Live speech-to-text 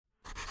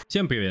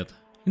Всем привет!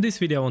 In this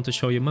video I want to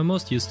show you my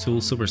most used tool,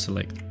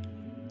 SuperSelect.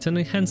 It's an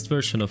enhanced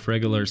version of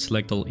regular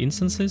select all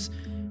instances,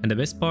 and the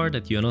best part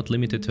that you are not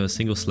limited to a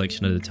single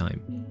selection at a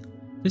time.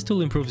 This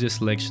tool improves your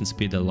selection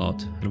speed a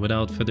lot, and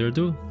without further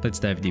ado, let's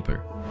dive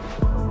deeper.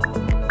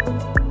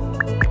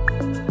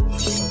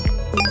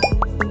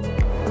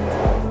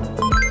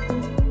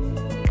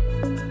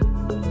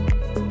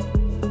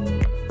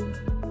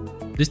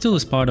 This tool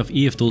is part of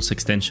EFTools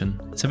extension.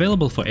 It's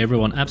available for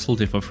everyone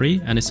absolutely for free,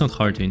 and it's not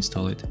hard to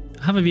install it.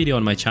 I have a video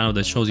on my channel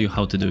that shows you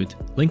how to do it.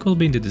 Link will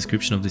be in the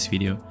description of this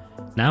video.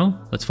 Now,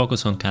 let's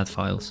focus on CAD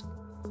files.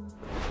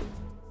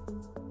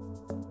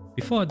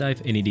 Before I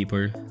dive any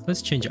deeper,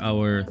 let's change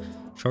our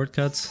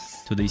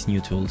shortcuts to these new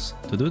tools.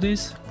 To do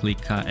this, click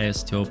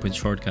KS to open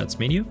Shortcuts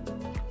menu.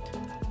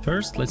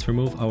 First, let's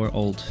remove our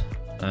old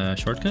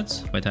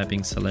shortcuts by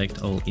typing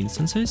Select All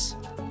Instances.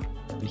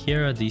 And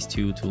here are these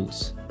two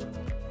tools.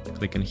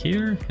 Click on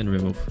here and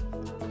remove.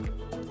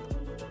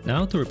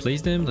 Now to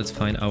replace them, let's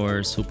find our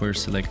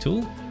SuperSelect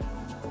tool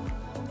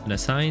and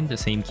assign the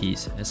same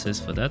keys, SS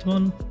for that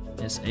one,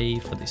 SA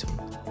for this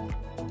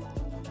one.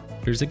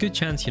 There's a good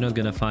chance you're not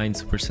gonna find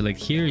SuperSelect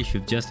here if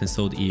you've just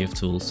installed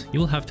EFTools. You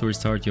will have to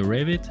restart your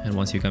Revit, and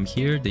once you come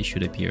here, they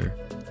should appear.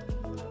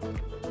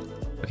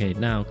 Okay,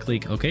 now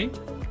click OK.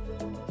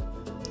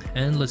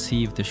 And let's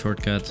see if the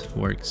shortcut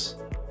works.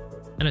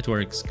 And it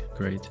works,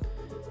 great.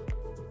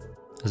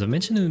 As I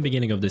mentioned in the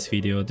beginning of this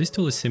video, this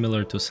tool is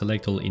similar to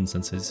Select All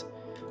Instances.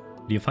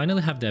 You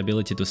finally have the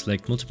ability to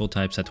select multiple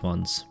types at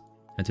once.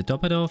 And to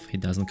top it off,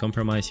 it doesn't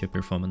compromise your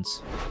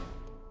performance.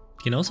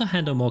 You can also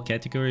handle more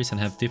categories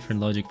and have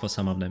different logic for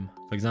some of them.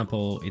 For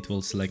example, it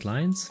will select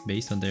lines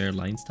based on their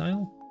line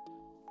style.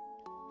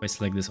 If I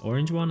select this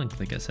orange one and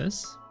click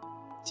SS,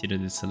 see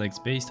that it selects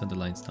based on the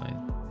line style.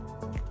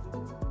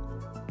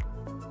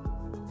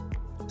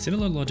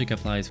 Similar logic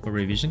applies for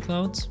revision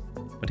clouds,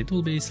 but it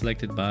will be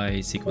selected by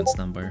sequence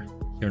number.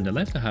 Here on the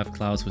left I have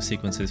clouds with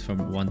sequences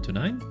from 1 to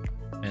 9,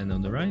 and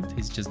on the right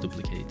it's just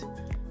duplicate.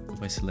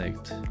 If I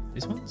select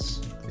these ones,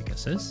 click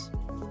SS,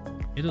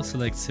 it will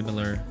select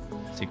similar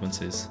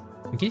sequences.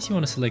 In case you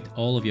want to select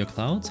all of your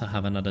clouds, I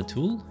have another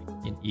tool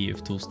in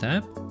EFTools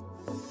tab,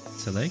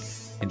 select,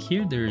 and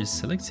here there is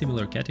select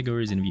similar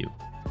categories in view.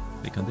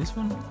 Click on this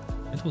one,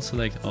 it will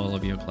select all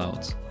of your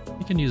clouds.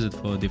 You can use it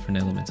for different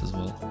elements as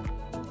well.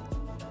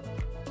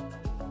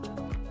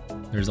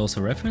 There's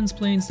also reference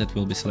planes that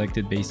will be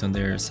selected based on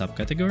their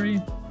subcategory.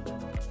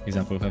 For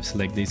example, if I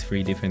select these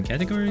 3 different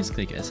categories,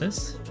 click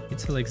SS, it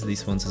selects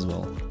these ones as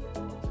well.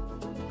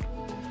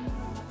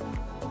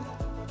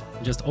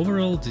 Just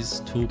overall, this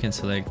tool can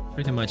select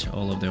pretty much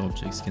all of the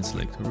objects. It can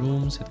select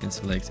rooms, it can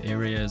select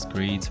areas,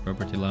 grids,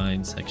 property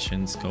lines,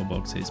 sections, scope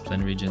boxes,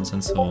 plan regions,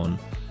 and so on.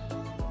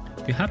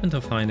 If you happen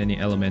to find any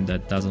element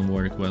that doesn't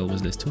work well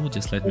with this tool,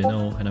 just let me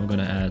know and I'm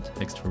gonna add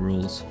extra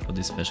rules for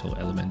this special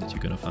element that you're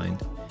gonna find.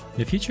 In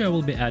the future I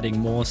will be adding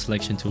more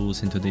selection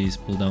tools into this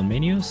pull-down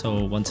menu,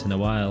 so once in a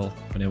while,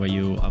 whenever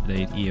you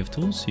update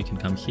EFTools, you can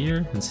come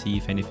here and see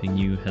if anything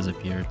new has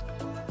appeared.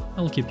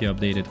 I'll keep you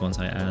updated once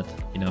I add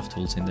enough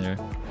tools in there.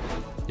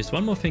 Just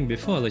one more thing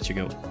before I let you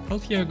go.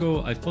 Half a year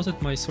ago I've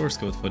posted my source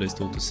code for this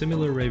tool to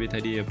similar Revit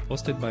idea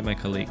posted by my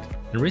colleague.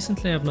 And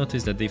recently I've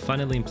noticed that they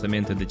finally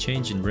implemented the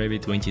change in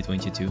Revit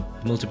 2022.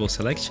 Multiple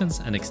selections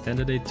and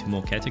extended it to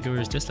more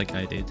categories just like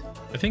I did.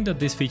 I think that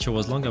this feature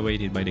was long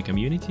awaited by the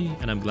community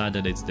and I'm glad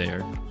that it's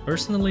there.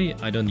 Personally,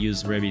 I don't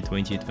use Revit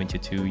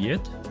 2022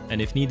 yet,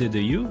 and if neither do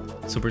you,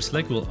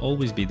 SuperSelect will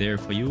always be there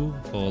for you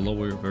for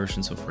lower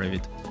versions of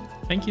Revit.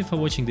 Thank you for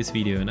watching this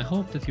video, and I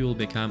hope that you will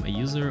become a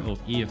user of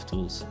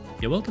EFTools.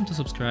 You're welcome to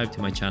subscribe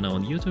to my channel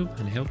on YouTube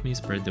and help me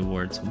spread the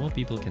word so more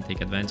people can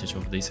take advantage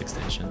of this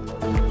extension.